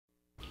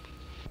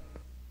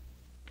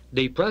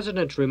The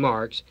President's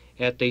remarks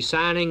at the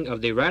signing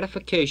of the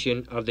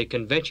ratification of the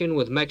Convention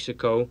with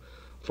Mexico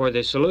for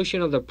the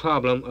solution of the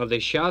problem of the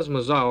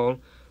Chamizal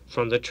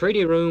from the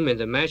Treaty Room in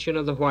the Mansion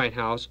of the White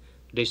House,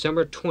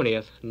 December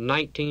 20th,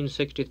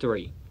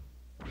 1963.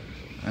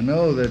 I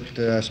know that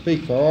I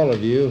speak for all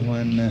of you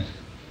when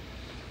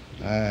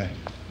I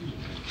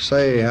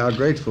say how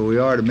grateful we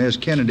are to Ms.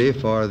 Kennedy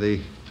for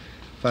the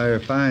very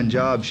fine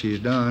job she's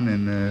done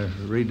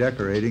in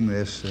redecorating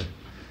this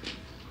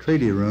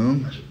treaty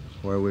room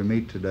where we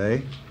meet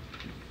today.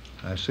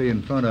 I see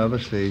in front of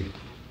us the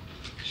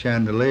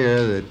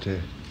chandelier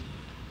that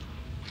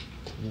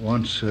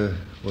once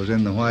was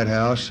in the White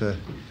House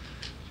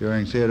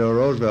during Theodore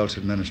Roosevelt's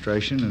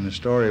administration, and the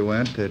story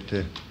went that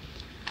the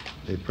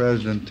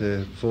president,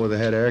 before they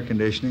had air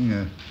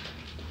conditioning,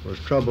 was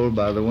troubled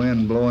by the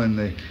wind blowing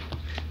the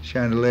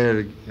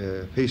chandelier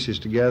pieces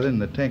together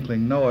and the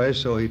tinkling noise,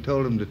 so he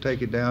told him to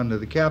take it down to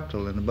the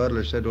Capitol. And the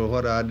butler said, "Well,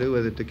 what do I do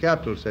with it?" The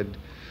Capitol said,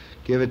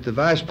 "Give it to the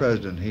vice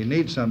president. He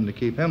needs something to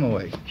keep him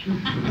awake."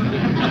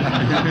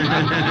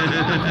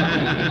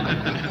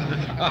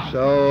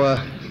 So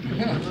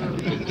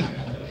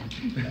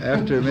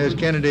after Ms.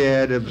 Kennedy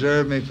had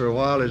observed me for a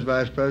while as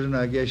vice president,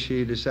 I guess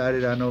she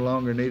decided I no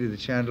longer needed the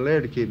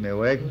chandelier to keep me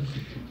awake,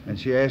 and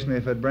she asked me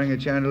if I'd bring the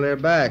chandelier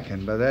back.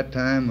 And by that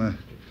time,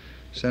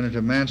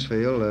 Senator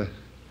Mansfield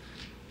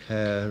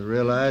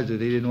realized that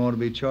he didn't want to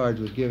be charged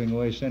with giving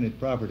away Senate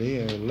property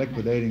or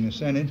liquidating the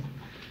Senate.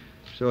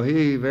 So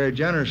he very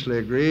generously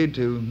agreed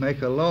to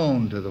make a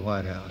loan to the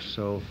White House.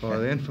 So for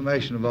the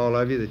information of all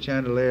of you, the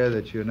chandelier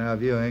that you're now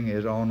viewing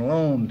is on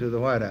loan to the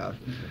White House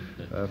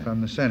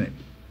from the Senate.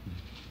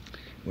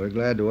 We're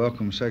glad to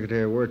welcome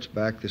Secretary Wirtz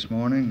back this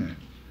morning.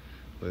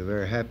 We're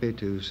very happy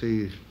to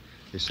see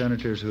the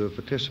senators who have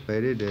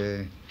participated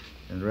in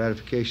the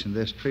ratification of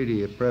this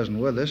treaty at present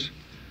with us.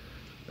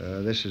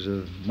 This is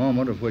a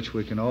moment of which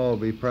we can all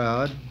be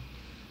proud.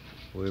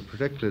 We're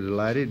particularly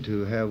delighted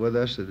to have with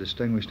us the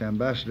distinguished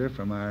ambassador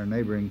from our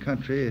neighboring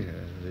country,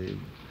 the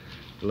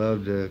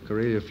beloved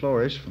Correlia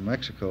Flores from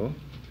Mexico.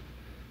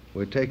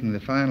 We're taking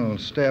the final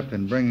step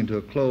in bringing to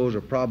a close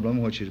a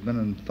problem which has been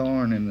a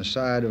thorn in the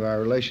side of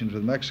our relations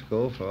with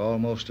Mexico for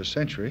almost a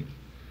century.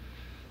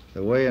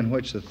 The way in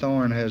which the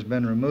thorn has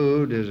been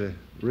removed is a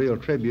real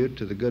tribute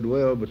to the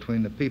goodwill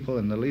between the people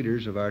and the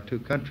leaders of our two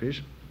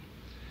countries.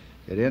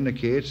 It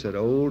indicates that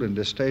old and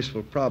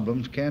distasteful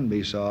problems can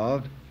be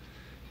solved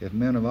if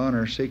men of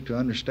honor seek to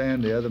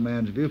understand the other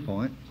man's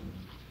viewpoint.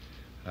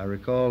 I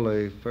recall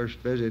the first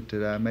visit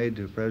that I made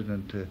to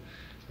President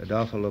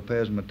Adolfo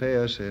Lopez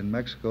Mateos in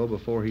Mexico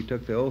before he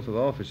took the oath of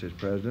office as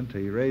president.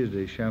 He raised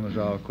the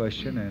Chamizal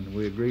question, and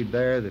we agreed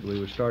there that we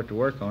would start to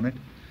work on it.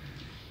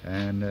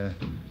 And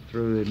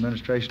through the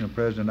administration of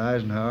President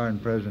Eisenhower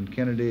and President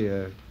Kennedy,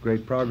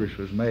 great progress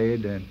was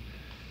made and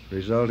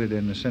resulted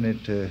in the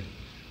Senate,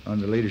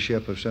 under the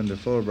leadership of Senator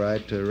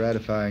Fulbright,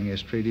 ratifying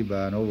this treaty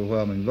by an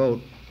overwhelming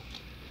vote.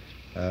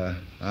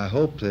 I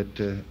hope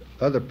that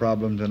other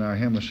problems in our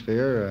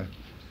hemisphere,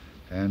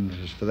 and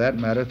for that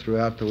matter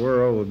throughout the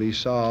world, will be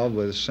solved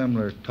with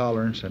similar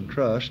tolerance and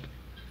trust.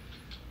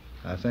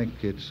 I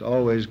think it's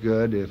always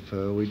good if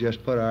we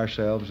just put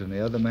ourselves in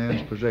the other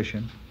man's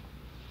position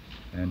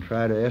and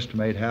try to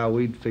estimate how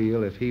we'd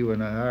feel if he were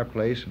in our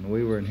place and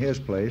we were in his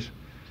place,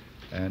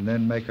 and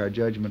then make our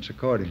judgments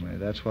accordingly.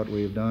 That's what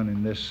we've done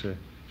in this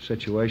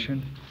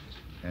situation,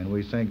 and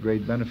we think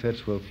great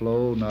benefits will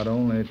flow not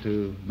only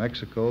to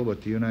Mexico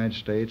but the United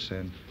States,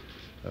 and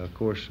of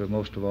course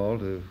most of all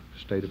to the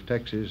state of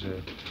Texas,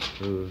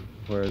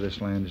 where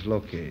this land is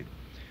located.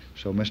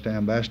 So, Mr.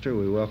 Ambassador,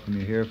 we welcome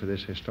you here for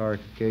this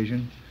historic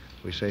occasion.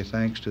 We say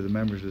thanks to the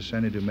members of the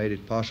Senate who made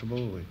it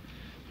possible. We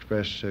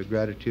express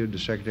gratitude to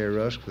Secretary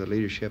Rusk for the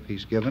leadership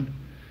he's given,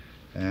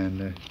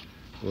 and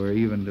we're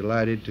even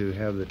delighted to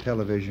have the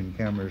television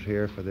cameras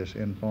here for this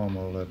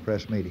informal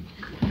press meeting.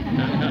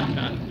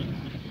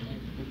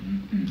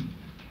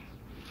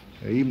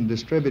 They even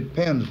distribute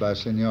pens by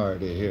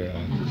seniority here.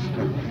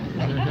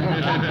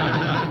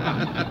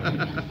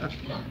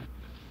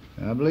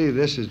 I believe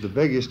this is the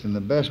biggest and the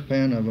best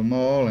pen of them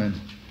all, and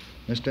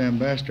Mr.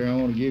 Ambassador, I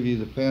want to give you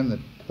the pen that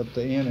put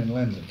the N in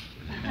Lyndon.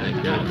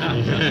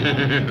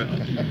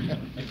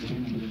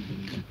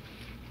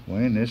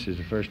 Wayne, this is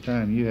the first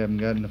time you haven't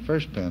gotten the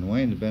first pen.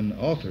 Wayne's been the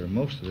author of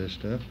most of this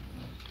stuff.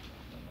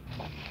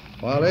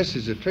 While this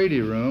is the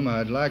treaty room,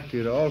 I'd like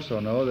you to also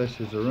know this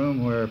is the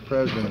room where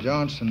President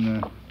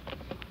Johnson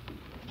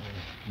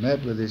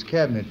met with his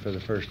cabinet for the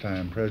first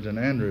time, President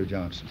Andrew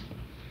Johnson.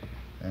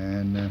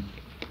 And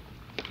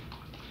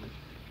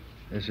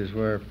this is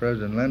where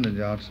President Lyndon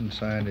Johnson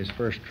signed his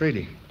first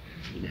treaty.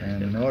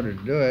 And in order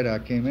to do it, I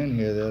came in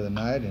here the other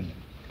night and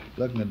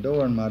looked in the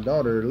door, and my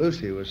daughter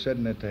Lucy was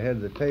sitting at the head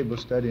of the table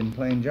studying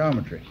plane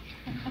geometry.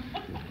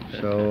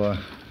 So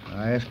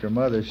I asked her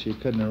mother if she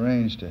couldn't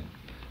arrange to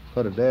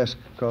put a desk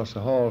across the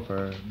hall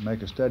for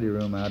make a study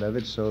room out of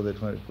it, so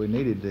that if we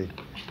needed the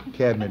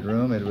cabinet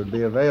room, it would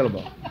be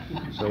available.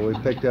 So we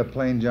picked up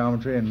plane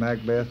geometry and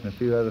Macbeth and a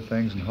few other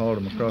things and hauled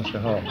them across the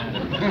hall.